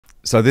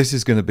So this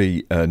is going to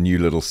be a new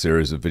little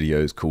series of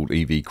videos called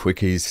EV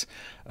Quickies,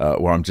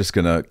 where I'm just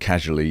going to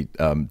casually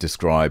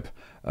describe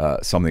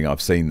something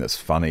I've seen that's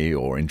funny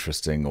or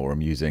interesting or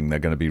amusing. They're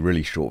going to be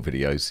really short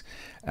videos,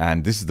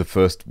 and this is the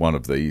first one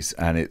of these,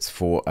 and it's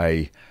for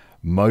a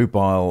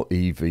mobile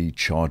EV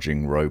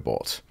charging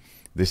robot.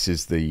 This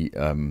is the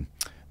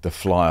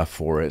flyer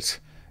for it.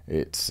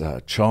 It's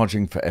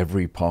charging for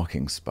every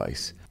parking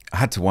space. I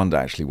had to wonder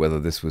actually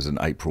whether this was an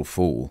April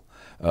Fool,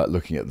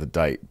 looking at the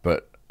date,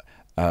 but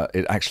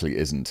it actually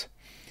isn't.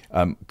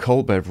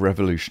 Colbev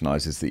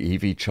revolutionizes the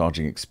EV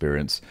charging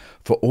experience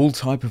for all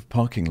type of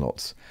parking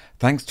lots,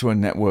 thanks to a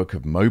network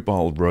of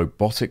mobile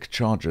robotic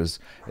chargers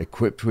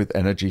equipped with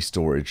energy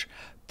storage.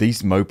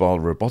 These mobile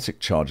robotic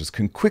chargers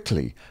can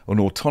quickly and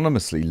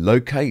autonomously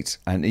locate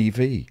an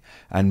EV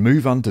and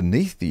move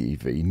underneath the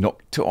EV,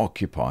 not to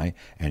occupy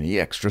any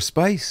extra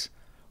space.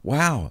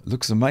 Wow,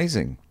 looks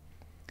amazing.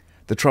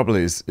 The trouble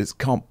is, it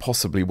can't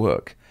possibly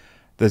work.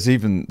 There's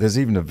even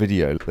a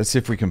video. Let's see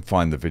if we can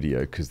find the video,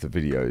 because the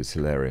video is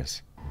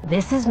hilarious.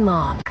 This is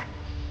Mark.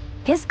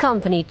 His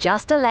company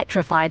just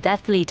electrified their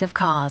fleet of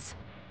cars.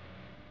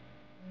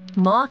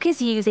 Mark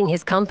is using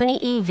his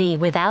company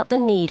EV without the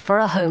need for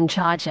a home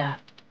charger.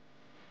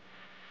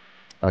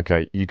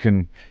 Okay, you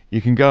can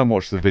go and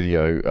watch the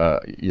video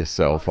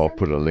yourself. I'll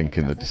put a link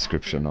in the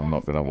description. I'm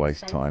not going to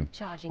waste time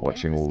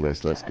watching all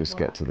this. Let's just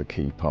get to the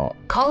key part.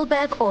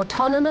 Colbev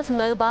autonomous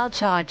mobile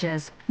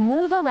chargers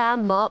move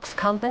around Mark's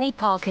company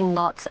parking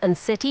lots and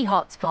city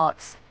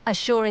hotspots,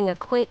 assuring a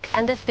quick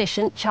and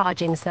efficient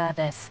charging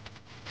service.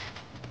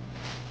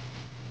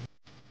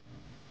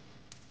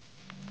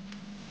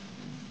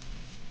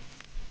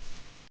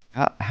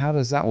 How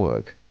does that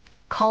work?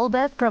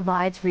 Colbev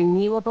provides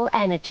renewable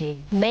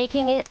energy,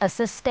 making it a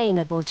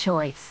sustainable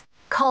choice.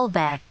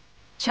 Colbev,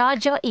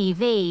 charge your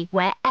EV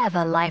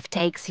wherever life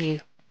takes you.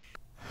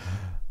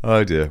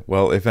 Oh dear.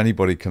 Well, if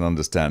anybody can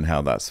understand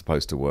how that's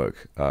supposed to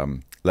work,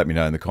 let me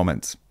know in the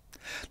comments.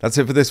 That's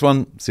it for this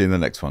one. See you in the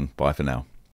next one. Bye for now.